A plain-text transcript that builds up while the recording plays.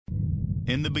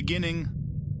In the beginning,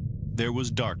 there was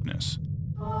darkness.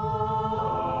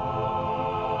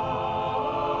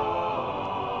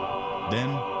 Then,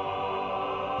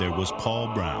 there was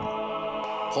Paul Brown.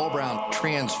 Paul Brown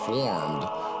transformed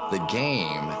the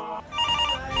game.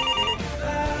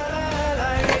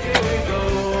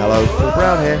 Hello, Paul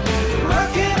Brown here.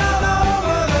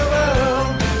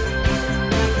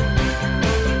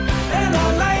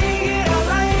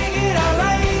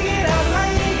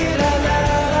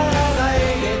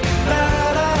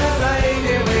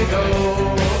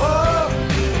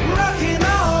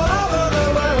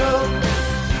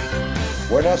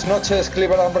 Buenas noches,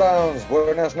 Cleveland Browns.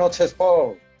 Buenas noches,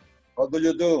 Paul. How do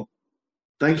you do?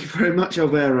 Thank you very much,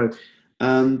 Alvaro.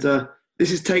 And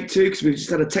this is take two because we've just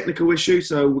had a technical issue,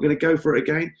 so we're going to go for it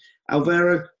again.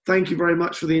 Alvaro, thank you very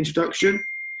much for the introduction.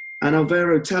 And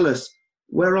Alvaro, tell us,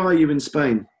 where are you in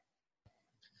Spain?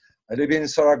 I live in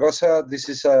Zaragoza. This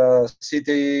is a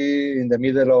city in the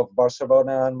middle of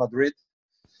Barcelona and Madrid.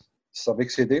 It's a big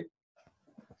city.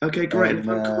 Okay, great. And if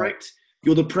I'm correct,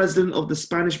 you're the president of the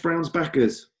Spanish Browns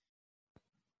backers.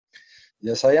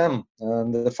 Yes, I am,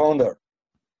 and the founder.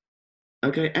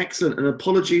 Okay, excellent. And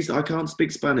apologies that I can't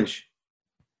speak Spanish.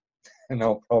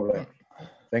 No problem.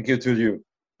 Thank you to you.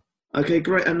 Okay,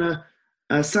 great. And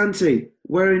Santi,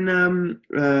 where in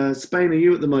Spain are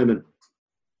you at the moment?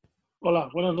 Hola,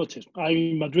 buenas noches. I'm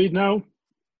in Madrid now,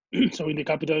 so in the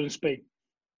capital of Spain.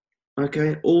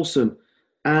 Okay, awesome.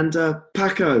 And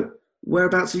Paco,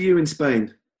 whereabouts are you in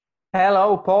Spain?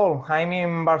 Hello, Paul. I'm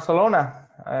in Barcelona,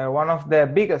 one of the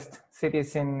biggest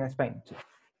cities in Spain.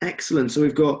 Excellent. So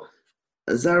we've got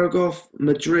Zaragoza,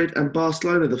 Madrid, and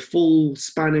Barcelona, the full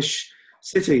Spanish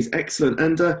cities. Excellent.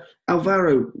 And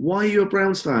Alvaro, why are you a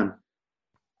Browns fan?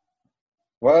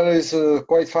 Well, it's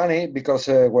quite funny because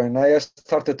when I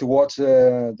started to watch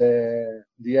the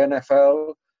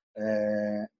NFL,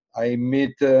 I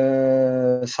meet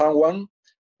someone,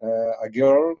 a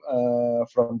girl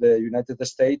from the United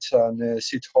States, and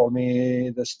she told me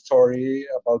the story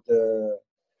about the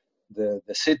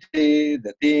city,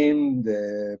 the team,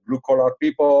 the blue-collar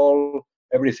people,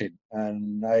 everything.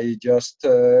 And I just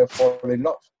fall in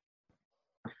love.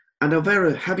 And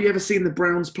Alvaro, have you ever seen the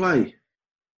Browns play?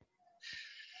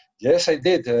 Yes, I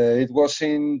did. It was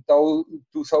in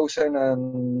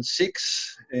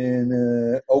 2006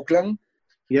 in Oakland.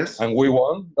 Yes. And we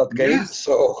won that game. Yes.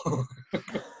 So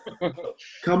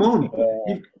come on.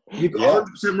 You've got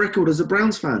 100% record as a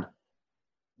Browns fan.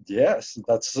 Yes,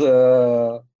 that's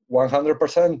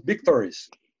 100% victories.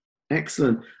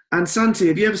 Excellent. And Santi,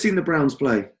 have you ever seen the Browns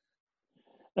play?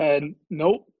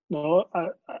 No,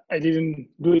 I didn't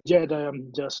do it yet. I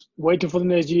am just waiting for the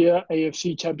next year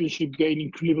AFC Championship game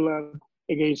in Cleveland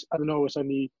against, I don't know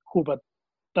exactly who, but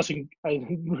I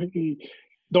really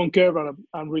don't care. But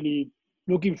I'm really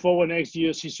looking forward next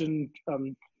year's season.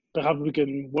 Perhaps we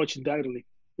can watch it directly.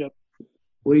 Yep.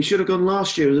 Well, you should have gone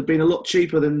last year. It would have been a lot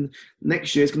cheaper than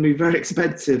next year. It's going to be very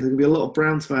expensive. There's going to be a lot of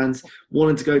Browns fans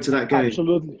wanting to go to that game.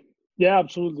 Absolutely. Yeah,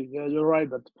 absolutely. Yeah, you're right.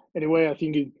 But anyway, I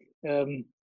think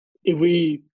if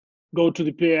we go to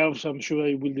the playoffs, I'm sure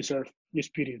it will deserve the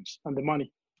experience and the money.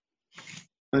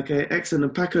 Okay, excellent.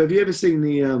 And Paco, have you ever seen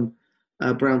the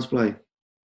Browns play?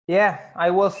 Yeah,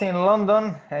 I was in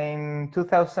London in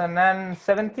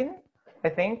 2017, I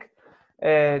think,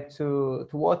 to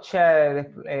watch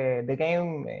the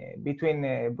game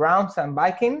between Browns and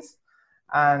Vikings.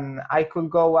 And I could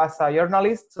go as a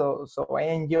journalist, so I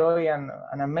enjoy an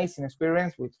amazing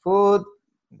experience with food,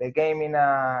 the game in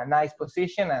a nice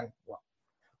position, and well,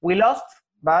 we lost,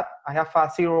 but I have a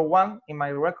 0-1 in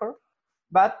my record.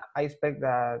 But I expect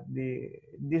that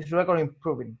this record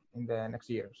improving in the next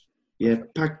years. Yeah,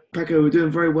 Paco, we're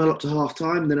doing very well up to half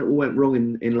time, then it all went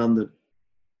wrong in London.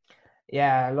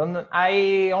 Yeah, London.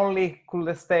 I only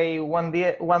could stay one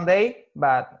day,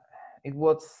 but it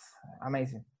was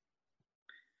amazing.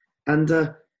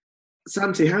 And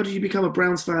Santi, how did you become a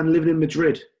Browns fan living in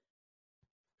Madrid?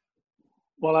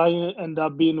 Well, I ended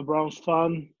up being a Browns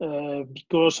fan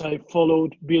because I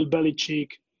followed Bill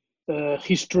Belichick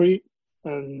history,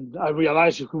 and I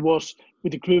realized he was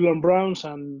with the Cleveland Browns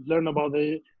and learned about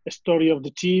the story of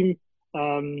the team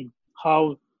and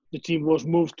how the team was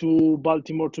moved to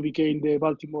Baltimore to become the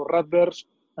Baltimore Ratbirds.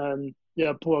 And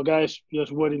yeah, poor guys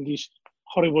just wearing these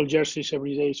horrible jerseys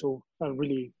every day. So I'm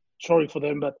really sorry for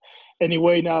them. But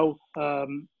anyway, now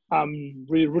I'm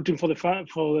really rooting for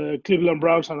the Cleveland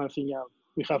Browns, and I think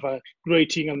we have a great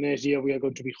team, and next year we are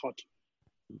going to be hot.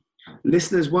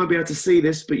 Listeners won't be able to see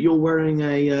this, but you're wearing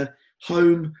a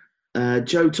home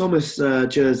Joe Thomas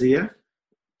jersey, yeah?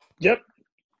 Yep.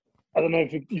 I don't know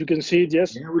if you can see it,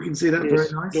 yes? Yeah, we can see that. Yes.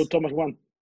 Very nice. Joe Thomas one.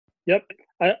 Yep.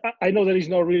 I know that it's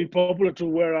not really popular to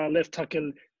wear a left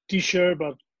tackle T-shirt,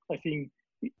 but I think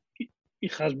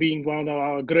it has been one of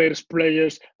our greatest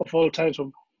players of all time,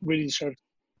 so really deserve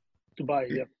to buy.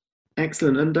 Yeah.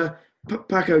 Excellent. And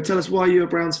Paco, tell us why you're a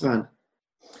Browns fan.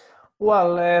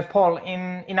 Well, Paul,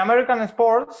 in American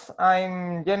sports,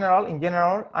 in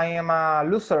general, I am a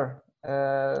loser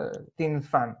team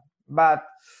fan. But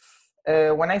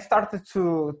when I started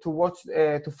to watch,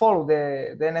 to follow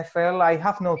the NFL, I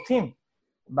have no team,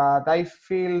 but I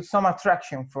feel some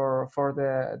attraction for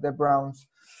the Browns.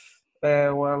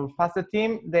 Well, past the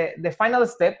team, the final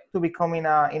step to becoming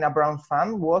a Browns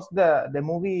fan was the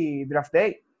movie Draft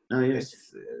Day. Oh,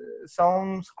 yes. It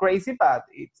sounds crazy, but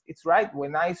it's right.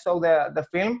 When I saw the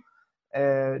film,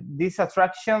 these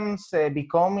attractions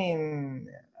becoming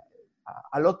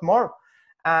a lot more,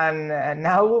 and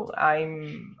now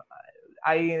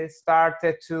I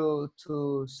started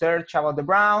to search about the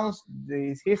Browns,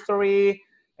 this history,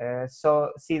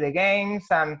 so see the games,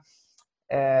 and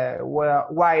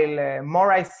while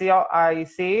more I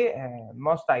see,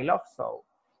 most I love. So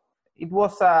it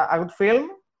was a good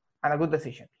film and a good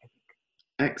decision.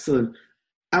 Excellent.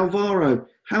 Alvaro,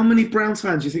 how many Browns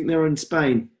fans do you think there are in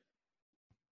Spain?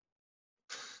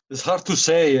 It's hard to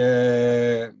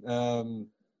say.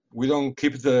 We don't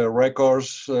keep the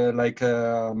records like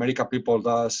American people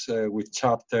does with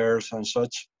chapters and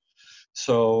such.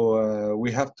 So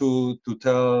we have to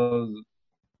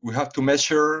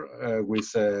measure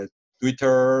with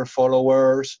Twitter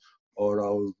followers or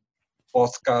our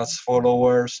podcast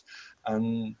followers,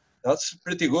 and that's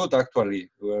pretty good actually.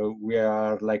 We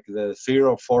are like the third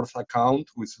or fourth account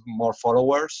with more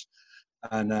followers,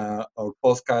 and our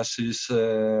podcast is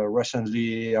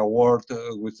recently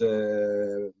awarded with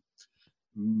the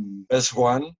best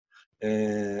one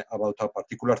about a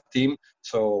particular team.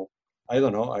 So I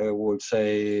don't know, I would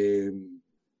say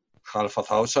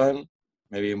 500,000,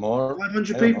 maybe more.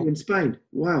 500 people in Spain.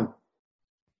 Wow.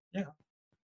 Yeah.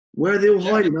 Where are they all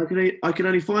hiding? I can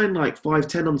only find like 5,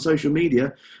 10 on social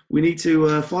media. We need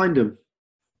to find them.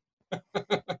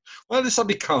 Well, it's a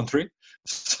big country,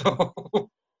 so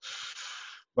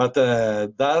but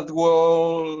that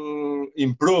will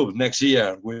improve next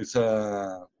year with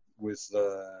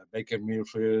Baker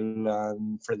Mayfield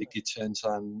and Freddie Kitchens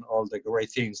and all the great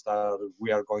things that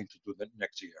we are going to do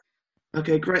next year.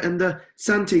 Okay, great. And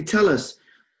Santi, tell us,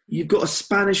 you've got a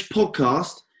Spanish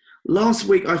podcast. Last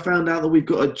week, I found out that we've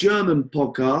got a German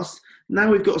podcast.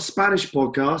 Now we've got a Spanish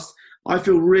podcast. I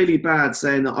feel really bad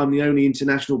saying that I'm the only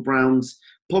International Browns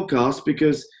podcast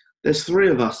because there's 3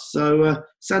 of us. So,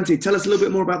 Santi, tell us a little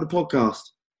bit more about the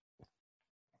podcast.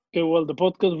 Okay, well, the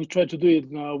podcast, we try to do it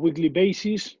on a weekly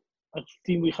basis. I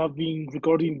think we have been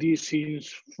recording this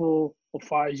since 4 or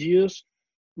 5 years.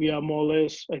 We are more or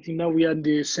less, I think now we are in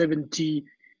the 70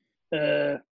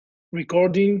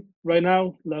 recording right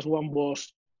now. Last one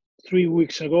was 3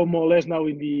 weeks ago, more or less. Now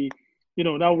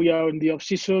now we are in the off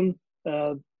season.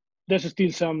 There's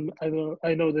still some.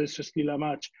 I know there's still a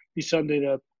match this Sunday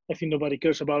that I think nobody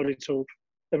cares about it. So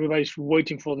everybody's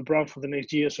waiting for the Browns for the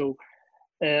next year. So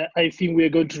I think we are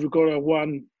going to record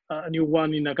a new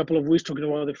one in a couple of weeks, talking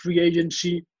about the free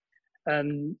agency.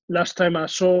 And last time I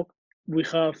saw, we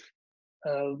have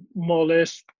more or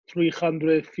less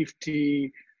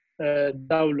 350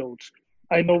 downloads.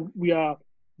 I know we are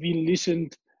being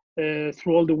listened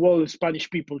through all the world, Spanish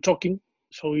people talking.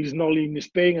 So it's not only in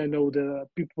Spain. I know the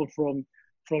people from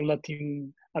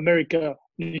Latin America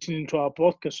listening to our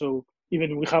podcast. So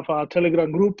even we have a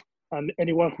Telegram group, and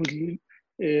anyone who's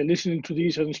listening to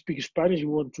this and speaks Spanish,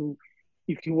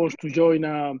 if he wants to join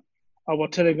our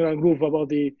Telegram group about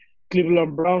the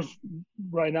Cleveland Browns,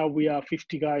 right now we are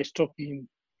 50 guys talking,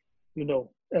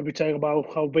 every time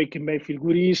about how Baker Mayfield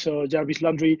good is, or Jarvis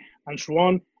Landry, and so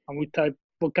on. And we type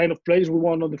what kind of players we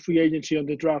want on the free agency on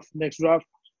the next draft.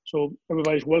 So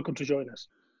everybody's welcome to join us.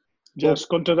 Just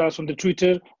contact us on the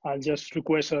Twitter and just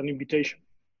request an invitation.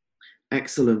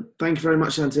 Excellent. Thank you very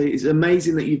much, Santi. It's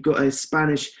amazing that you've got a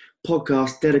Spanish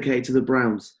podcast dedicated to the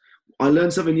Browns. I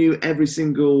learn something new every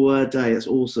single day. That's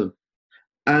awesome.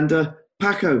 And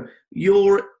Paco,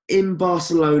 you're in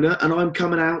Barcelona, and I'm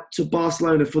coming out to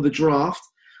Barcelona for the draft.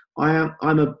 I'm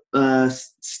a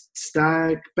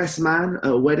stag, best man at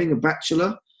a wedding, a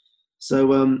bachelor.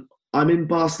 So I'm in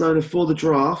Barcelona for the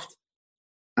draft,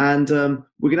 and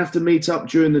we're going to have to meet up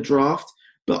during the draft.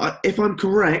 But if I'm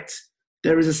correct,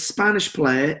 there is a Spanish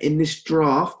player in this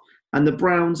draft, and the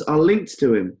Browns are linked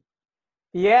to him.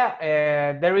 Yeah,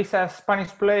 there is a Spanish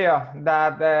player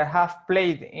that have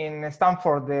played in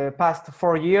Stanford the past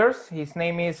 4 years. His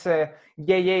name is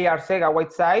J.J.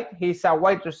 Arcega-Whiteside. He's a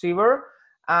wide receiver,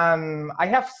 I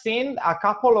have seen a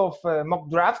couple of mock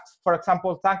drafts, for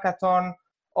example, Tankathon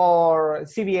or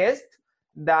CBS,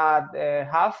 that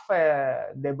have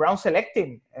the Browns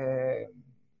selecting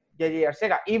J.J.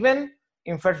 Arcega, even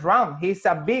in first round. He's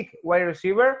a big wide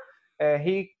receiver.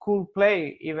 He could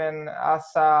play even as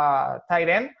a tight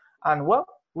end. And well,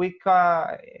 we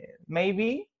can,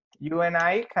 maybe you and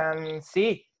I can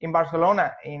see in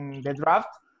Barcelona in the draft,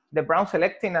 the Browns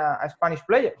selecting a Spanish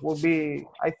player. Would be,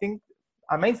 I think,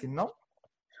 amazing, no?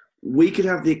 We could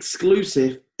have the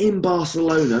exclusive in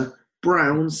Barcelona,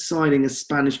 Browns signing a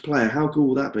Spanish player. How cool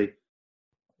would that be?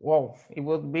 Wow, it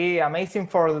would be amazing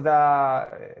for the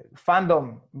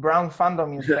fandom, Browns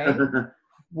fandom in Spain.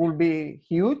 Would be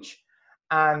huge.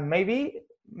 And maybe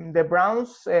the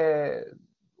Browns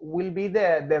will be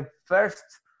the first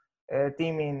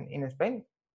team in Spain.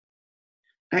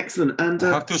 Excellent. And I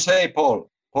have to say, Paul,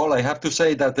 I have to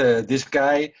say that this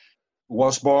guy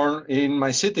was born in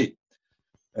my city.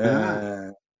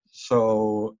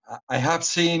 So I have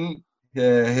seen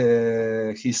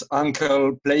his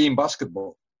uncle playing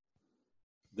basketball.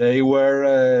 They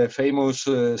were famous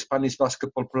Spanish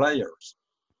basketball players.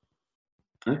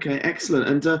 Okay, excellent.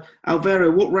 And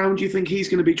Alvaro, what round do you think he's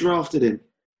going to be drafted in?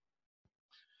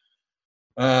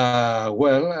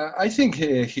 Well, I think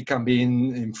he can be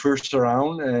in first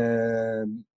round.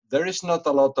 There is not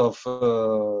a lot of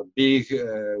big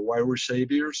wide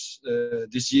receivers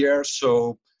this year,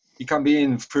 so he can be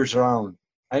in first round.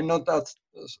 I'm not that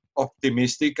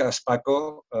optimistic as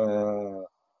Paco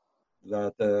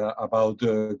that about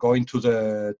going to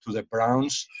the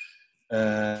Browns,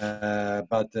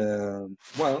 but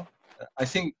well, I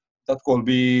think that will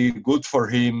be good for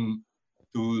him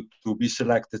to be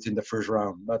selected in the first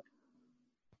round, but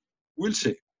we'll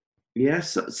see.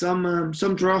 Yes, some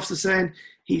drafts are saying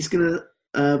he's going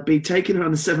to be taken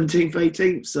around the 17th,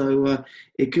 18th, so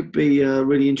it could be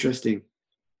really interesting.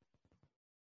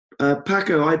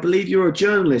 Paco, I believe you're a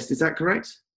journalist, is that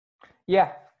correct?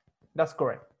 Yeah, that's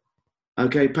correct.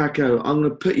 Okay, Paco, I'm going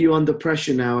to put you under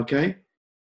pressure now, okay?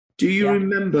 Do you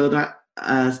remember that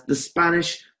the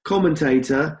Spanish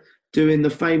commentator doing the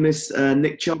famous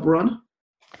Nick Chubb run?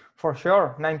 For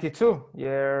sure, 92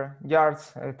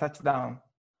 yards touchdown.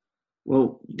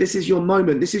 Well, this is your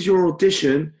moment. This is your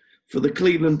audition for the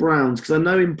Cleveland Browns, because I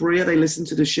know in Bria they listen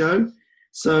to the show.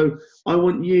 So I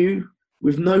want you,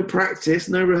 with no practice,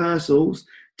 no rehearsals,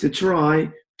 to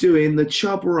try doing the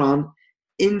Chubb run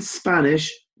in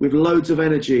Spanish with loads of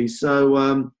energy.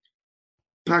 So,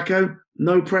 Paco,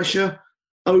 no pressure.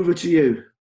 Over to you.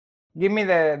 Give me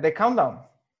the countdown.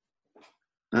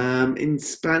 In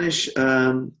Spanish,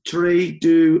 3,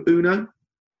 2, 1.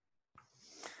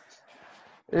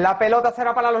 La pelota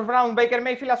será para los Browns. Baker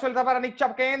Mayfield la suelta para Nick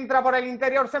Chubb, que entra por el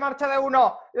interior, se marcha de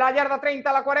 1. La yarda 30,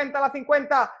 la 40, la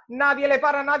 50. Nadie le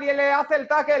para, nadie le hace el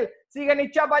tackle. Sigue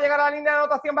Nick Chubb, va a llegar a la línea de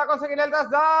anotación, va a conseguir el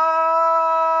touchdown.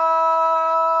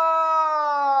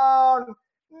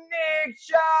 Nick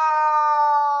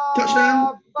Chubb.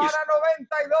 Touchdown. Para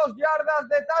 92 yardas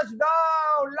de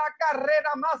touchdown. La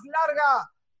carrera más larga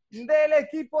del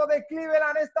equipo de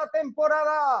Cleveland esta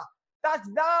temporada.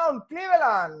 Touchdown,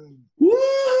 Cleveland!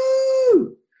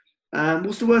 Woo!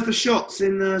 What's the word for shots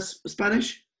in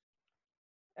Spanish?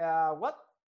 What?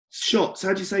 Shots.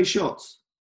 How do you say shots?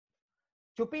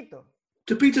 Chupito.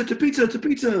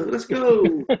 Tupita. Let's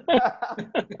go.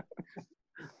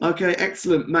 Okay,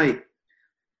 excellent, mate.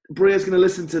 Bria's going to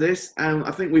listen to this, and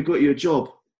I think we've got you a job.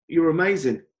 You're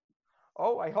amazing.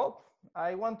 Oh, I hope.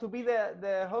 I want to be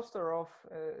the hoster of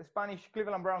Spanish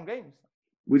Cleveland Brown games.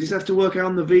 We just have to work out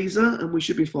on the visa and we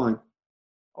should be fine.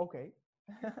 Okay.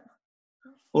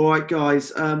 All right,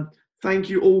 guys. Thank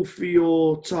you all for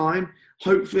your time.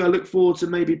 Hopefully, I look forward to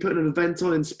maybe putting an event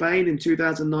on in Spain in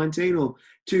 2019 or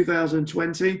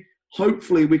 2020.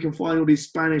 Hopefully, we can find all these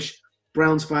Spanish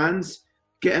Browns fans,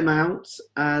 get them out.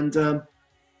 And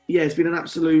yeah, it's been an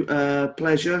absolute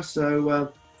pleasure.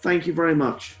 So thank you very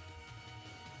much.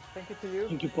 Thank you to you.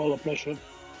 Thank you, Paul. A pleasure.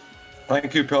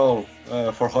 Thank you, Paul,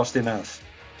 for hosting us.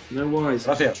 No worries.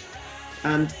 Gracias.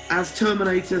 And as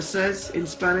Terminator says in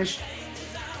Spanish,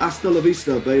 hasta la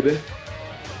vista, baby.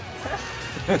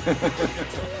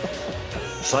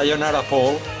 Sayonara,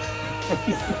 Paul.